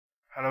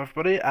Hello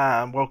everybody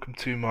and welcome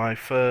to my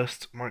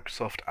first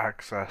Microsoft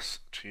Access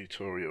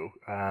tutorial.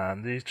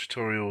 And these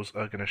tutorials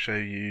are going to show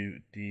you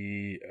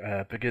the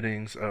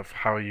beginnings of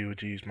how you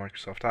would use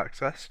Microsoft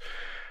Access,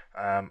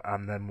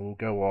 and then we'll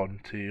go on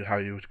to how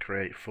you would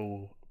create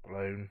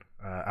full-blown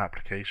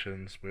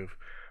applications with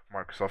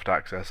Microsoft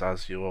Access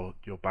as your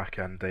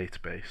back-end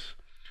database.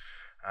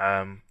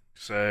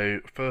 So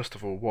first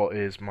of all, what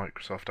is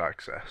Microsoft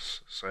Access?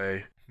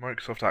 So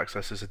Microsoft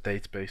Access is a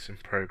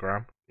databasing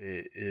program.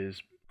 It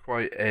is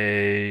quite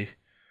a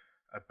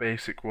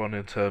basic one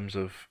in terms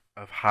of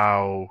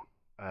how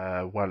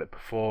well it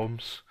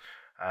performs,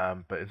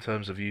 but in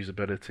terms of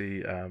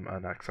usability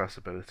and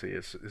accessibility,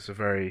 it's a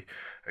very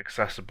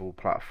accessible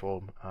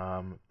platform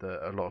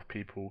that a lot of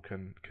people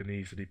can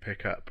easily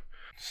pick up.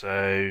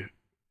 So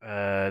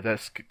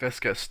let's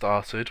get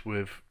started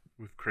with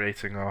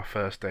creating our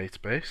first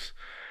database.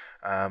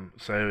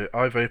 So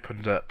I've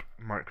opened up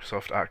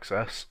Microsoft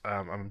Access.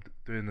 I'm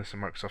doing this in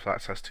Microsoft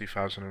Access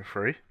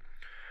 2003.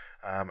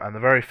 And the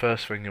very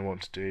first thing you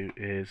want to do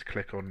is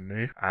click on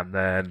New and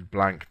then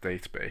Blank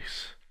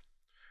Database.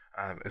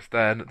 It's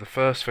then the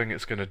first thing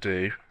it's going to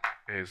do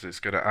is it's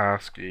going to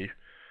ask you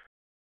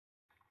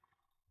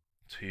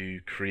to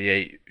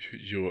create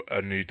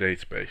a new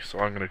database. So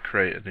I'm going to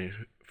create a new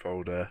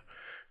folder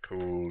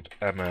called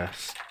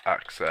MS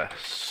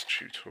Access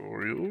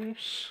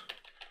Tutorials,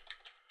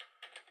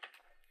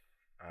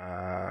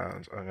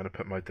 and I'm going to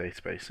put my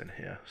database in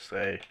here.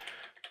 So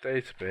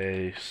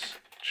database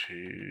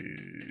tutorial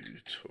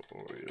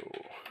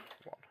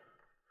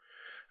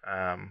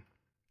 1.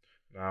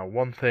 Now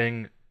one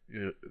thing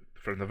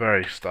from the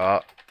very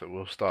start that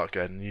we'll start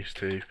getting used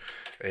to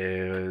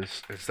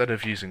is, instead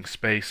of using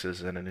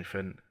spaces and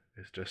anything,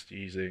 is just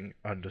using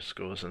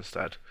underscores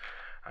instead.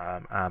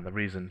 And the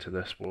reason for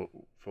this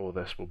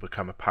will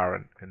become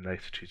apparent in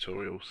later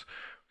tutorials.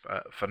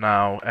 But for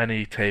now,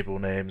 any table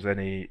names,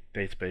 any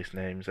database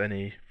names,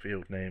 any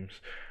field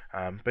names,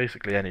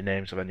 basically any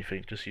names of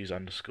anything, just use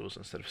underscores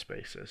instead of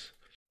spaces.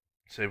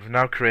 So we've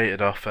now created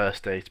our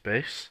first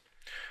database.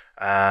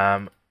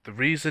 The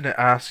reason it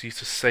asks you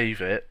to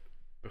save it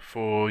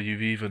before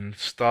you've even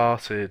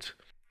started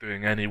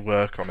doing any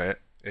work on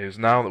it is,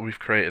 now that we've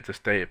created this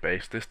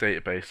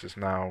database is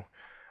now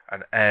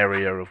an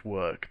area of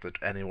work that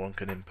anyone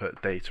can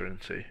input data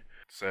into.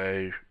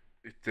 So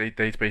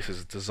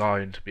databases are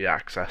designed to be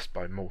accessed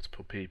by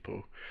multiple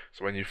people.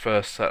 So when you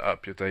first set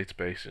up your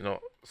database, you're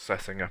not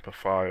setting up a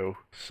file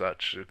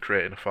such, you're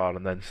creating a file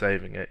and then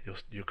saving it.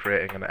 You're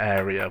creating an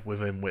area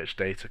within which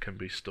data can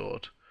be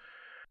stored.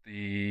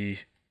 The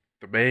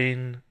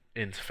main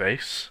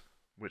interface,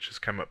 which has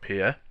come up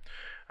here,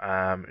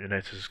 you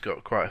notice it's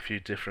got quite a few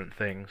different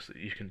things that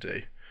you can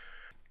do.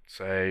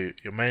 So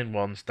your main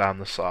one's down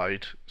the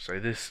side. So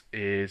this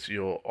is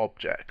your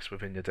objects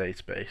within your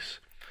database.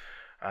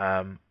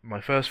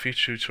 My first few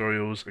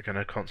tutorials are going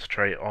to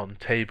concentrate on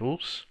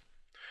tables,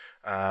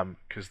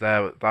 because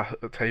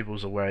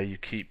tables are where you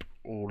keep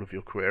all of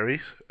your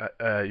queries,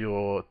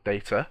 your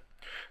data.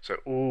 So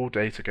all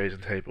data goes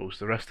in tables.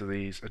 The rest of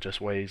these are just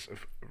ways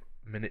of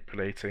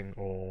manipulating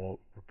or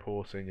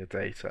reporting your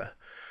data.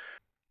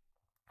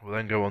 We'll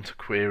then go on to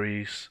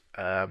queries.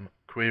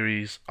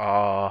 Queries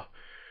are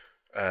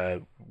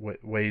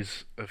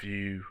ways of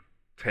you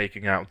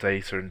taking out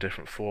data in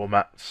different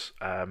formats.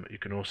 You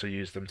can also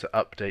use them to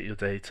update your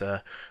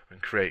data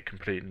and create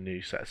completely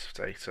new sets of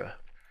data.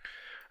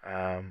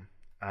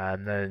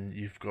 And then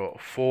you've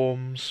got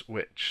forms,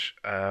 which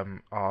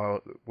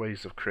are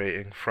ways of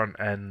creating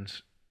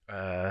front-end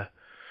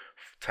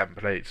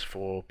templates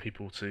for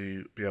people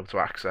to be able to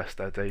access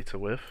their data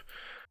with.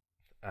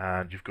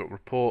 And you've got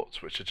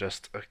reports, which are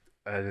just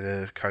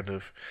a kind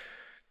of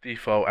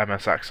default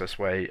MS Access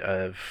way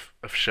of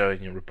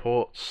showing your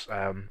reports.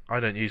 I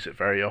don't use it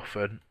very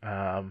often,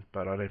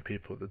 but I know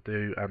people that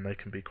do, and they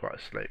can be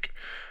quite slick.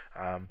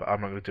 But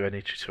I'm not going to do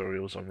any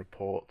tutorials on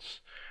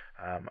reports,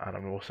 and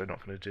I'm also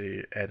not going to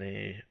do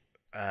any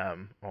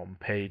on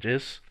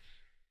pages.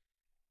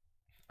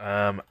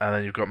 And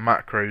then you've got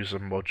macros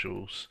and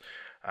modules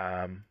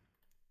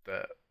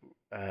that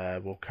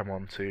we'll come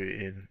on to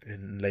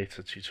in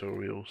later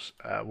tutorials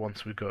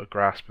once we've got a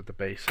grasp of the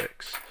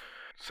basics.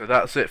 So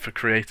that's it for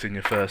creating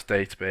your first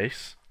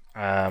database.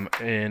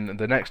 In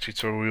the next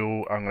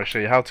tutorial, I'm going to show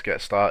you how to get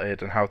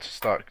started and how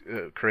to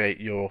create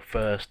your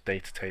first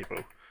data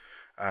table.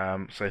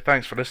 So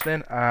thanks for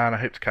listening, and I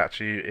hope to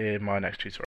catch you in my next tutorial.